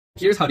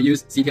here's how to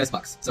use CTS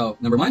bucks. So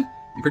number 1,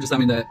 you purchase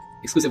them in the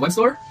exclusive web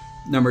store.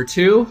 Number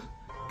 2,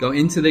 go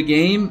into the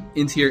game,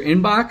 into your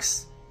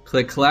inbox,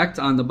 click collect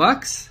on the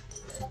bucks.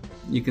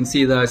 You can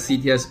see the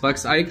CTS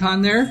bucks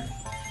icon there.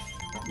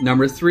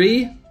 Number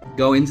 3,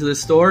 go into the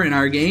store in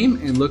our game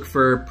and look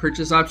for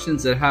purchase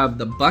options that have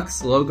the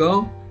bucks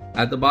logo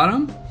at the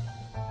bottom.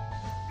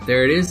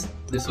 There it is.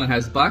 This one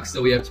has bucks,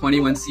 so we have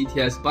 21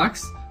 CTS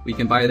bucks. We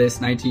can buy this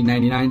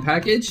 $19.99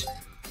 package.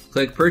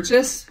 Click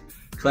purchase,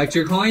 collect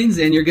your coins,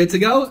 and you're good to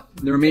go.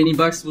 The remaining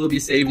bucks will be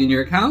saved in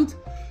your account.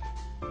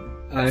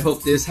 I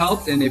hope this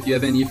helped, and if you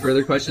have any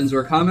further questions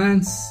or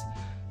comments,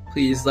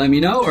 please let me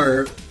know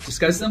or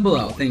discuss them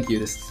below. Thank you.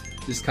 This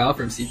is Kyle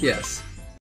from CTS.